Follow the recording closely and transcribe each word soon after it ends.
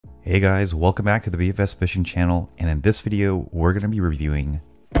Hey guys, welcome back to the BFS Fishing channel, and in this video we're going to be reviewing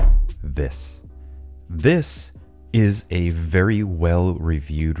this. This is a very well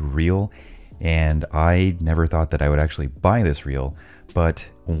reviewed reel, and I never thought that I would actually buy this reel, but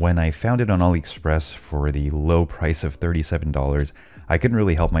when I found it on AliExpress for the low price of $37, I couldn't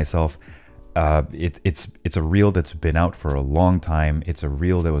really help myself. It's a reel that's been out for a long time. It's a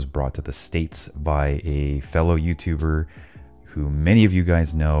reel that was brought to the States by a fellow YouTuber who many of you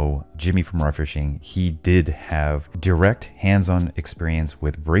guys know, Jimmy from Raw Fishing. He did have direct hands-on experience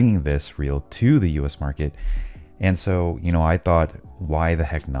with bringing this reel to the US market. And so, you know, I thought, why the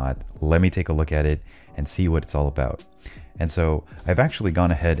heck not? Let me take a look at it and see what it's all about. And so I've actually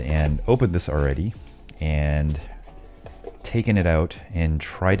gone ahead and opened this already and taken it out and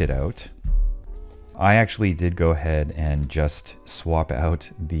tried it out. I actually did go ahead and just swap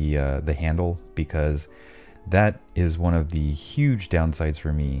out the handle, because that is one of the huge downsides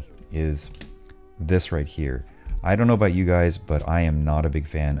for me, is this right here. I don't know about you guys, but I am not a big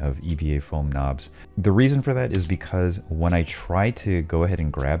fan of EVA foam knobs. The reason for that is because when I try to go ahead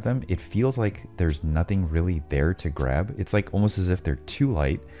and grab them, it feels like there's nothing really there to grab. It's like almost as if they're too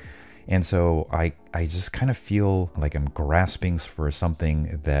light. And so I just kind of feel like I'm grasping for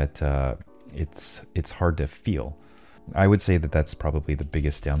something that it's hard to feel. I would say that that's probably the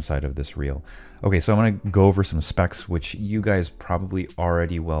biggest downside of this reel. Okay, so I'm going to go over some specs, which you guys probably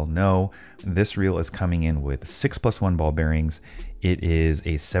already well know. This reel is coming in with 6+1 ball bearings. It is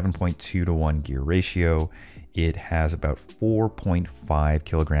a 7.2 to 1 gear ratio. It has about 4.5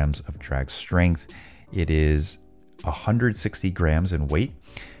 kilograms of drag strength. It is 160 grams in weight.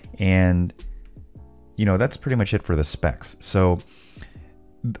 And, you know, that's pretty much it for the specs. So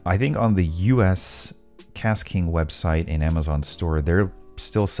I think on the US KASTKING website and Amazon store, they're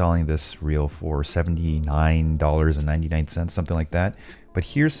still selling this reel for $79.99, something like that. But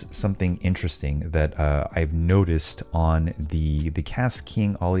here's something interesting that I've noticed on the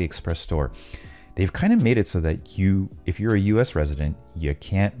KASTKING AliExpress store. They've kind of made it so that if you're a US resident, you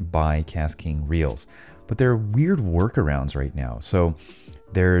can't buy KASTKING reels. But there are weird workarounds right now. So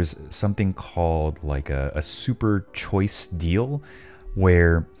there's something called like a super choice deal,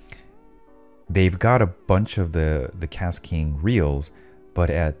 where they've got a bunch of the KASTKING reels, but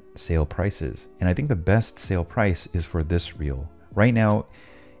at sale prices. And I think the best sale price is for this reel. Right now,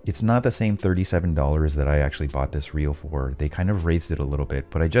 it's not the same $37 that I actually bought this reel for. They kind of raised it a little bit,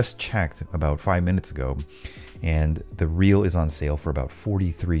 but I just checked about 5 minutes ago, and the reel is on sale for about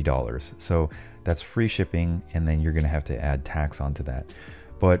 $43. So that's free shipping, and then you're gonna have to add tax onto that.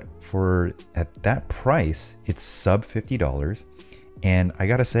 But at that price, it's sub $50. And I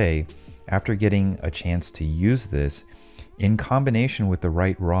gotta say, after getting a chance to use this in combination with the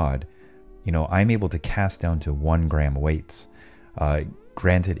right rod, you know, I'm able to cast down to 1 gram weights.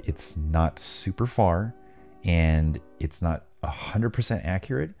 Granted, it's not super far and it's not 100%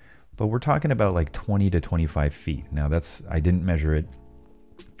 accurate, but we're talking about like 20 to 25 feet. Now I didn't measure it.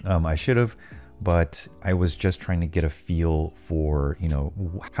 I should have, but I was just trying to get a feel for, you know,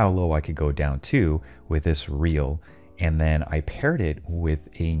 how low I could go down to with this reel. And then I paired it with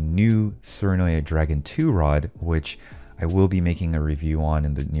a new Surinoya Dragon 2 rod, which I will be making a review on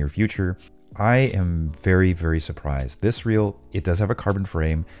in the near future. I am very, very surprised. This reel, it does have a carbon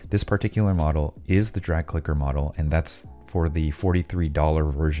frame. This particular model is the drag clicker model, and that's for the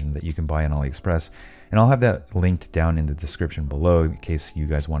 $43 version that you can buy on AliExpress. And I'll have that linked down in the description below in case you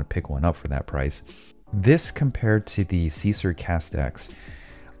guys want to pick one up for that price. This compared to the Caesar Cast X,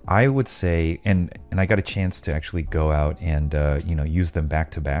 I would say, and I got a chance to actually go out and you know, use them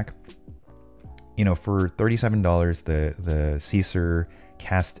back to back. You know, for $37, the Caesar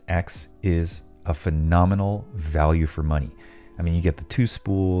Cast X is a phenomenal value for money. I mean, you get the 2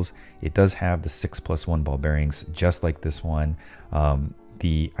 spools. It does have the 6+1 ball bearings, just like this one. I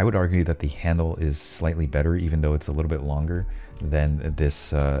would argue that the handle is slightly better, even though it's a little bit longer than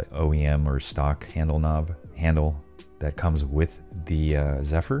this OEM or stock handle that comes with the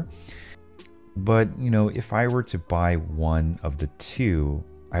Zephyr. But, you know, if I were to buy one of the two,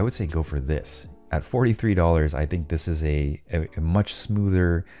 I would say go for this. At $43, I think this is a much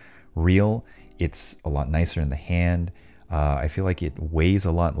smoother reel. It's a lot nicer in the hand. I feel like it weighs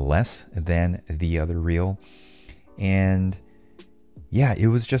a lot less than the other reel. And yeah, it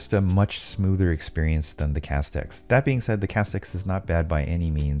was just a much smoother experience than the KASTX. That being said, the KASTX is not bad by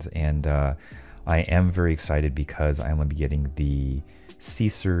any means, and I am very excited because I'm going to be getting the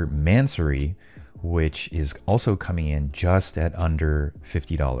Caesar Mansory, which is also coming in just at under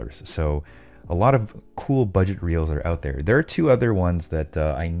 $50. So a lot of cool budget reels are out there. There are 2 other ones that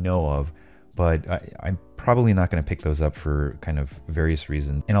I know of, but I'm probably not going to pick those up for kind of various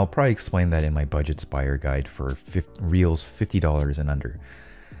reasons. And I'll probably explain that in my budget buyer guide for reels $50 and under.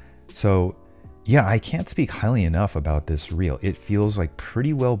 So yeah, I can't speak highly enough about this reel. It feels like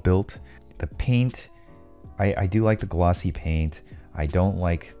pretty well built. The paint, I do like the glossy paint. I don't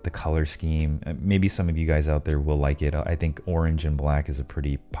like the color scheme. Maybe some of you guys out there will like it. I think orange and black is a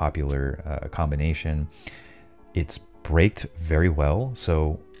pretty popular combination. It's braked very well.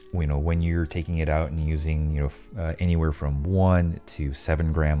 So, you know, when you're taking it out and using, you know, anywhere from 1 to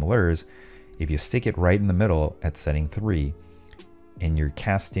 7 gram lures, if you stick it right in the middle at setting 3 and you're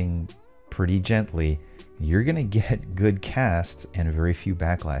casting pretty gently, you're gonna get good casts and very few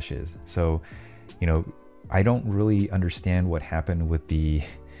backlashes. So, you know, I don't really understand what happened with the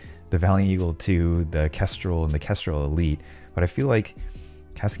Valiant Eagle 2, the Kestrel, and the Kestrel Elite, but I feel like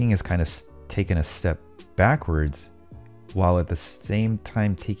KASTKING has kind of taken a step backwards while at the same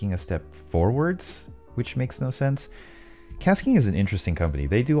time taking a step forwards, which makes no sense. KASTKING is an interesting company.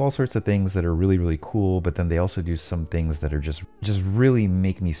 They do all sorts of things that are really, really cool, but then they also do some things that are just really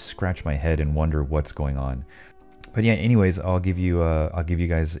make me scratch my head and wonder what's going on. But yeah, anyways, I'll give you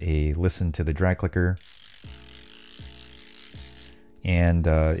guys a listen to the drag clicker. And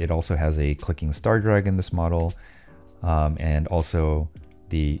it also has a clicking star drag in this model, and also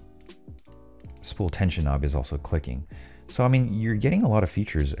the spool tension knob is also clicking. So I mean, you're getting a lot of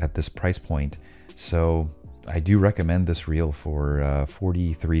features at this price point. So I do recommend this reel for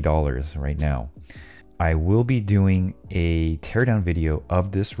 $43 right now. I will be doing a teardown video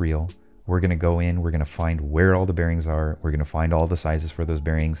of this reel. We're gonna go in, we're gonna find where all the bearings are, we're gonna find all the sizes for those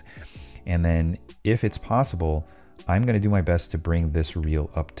bearings, and then if it's possible, I'm going to do my best to bring this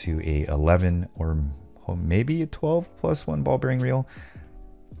reel up to a 11 or maybe a 12 plus 1 ball bearing reel,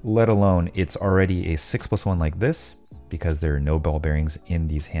 let alone it's already a 6 plus 1 like this, because there are no ball bearings in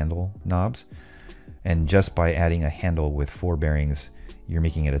these handle knobs. And just by adding a handle with 4 bearings, you're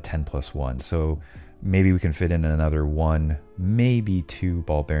making it a 10 plus 1. So maybe we can fit in another 1, maybe 2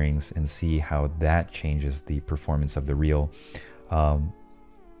 ball bearings and see how that changes the performance of the reel.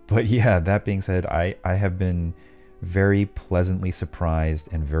 But yeah, that being said, I have been very pleasantly surprised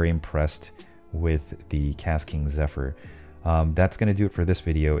and very impressed with the KASTKING Zephyr. That's going to do it for this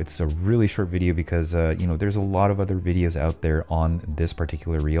video. It's a really short video because you know, there's a lot of other videos out there on this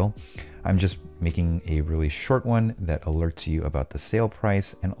particular reel. I'm just making a really short one that alerts you about the sale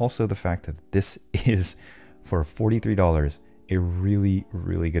price and also the fact that this is, for $43, a really,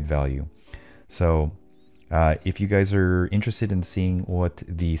 really good value. So if you guys are interested in seeing what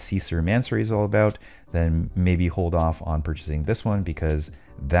the Caesar Mansory is all about, then maybe hold off on purchasing this one, because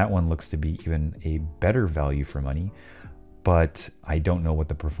that one looks to be even a better value for money. But I don't know what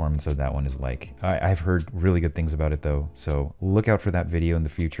the performance of that one is like. I've heard really good things about it though, so look out for that video in the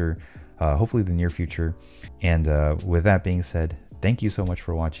future, hopefully the near future. And with that being said, thank you so much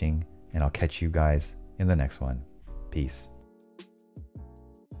for watching, and I'll catch you guys in the next one. Peace.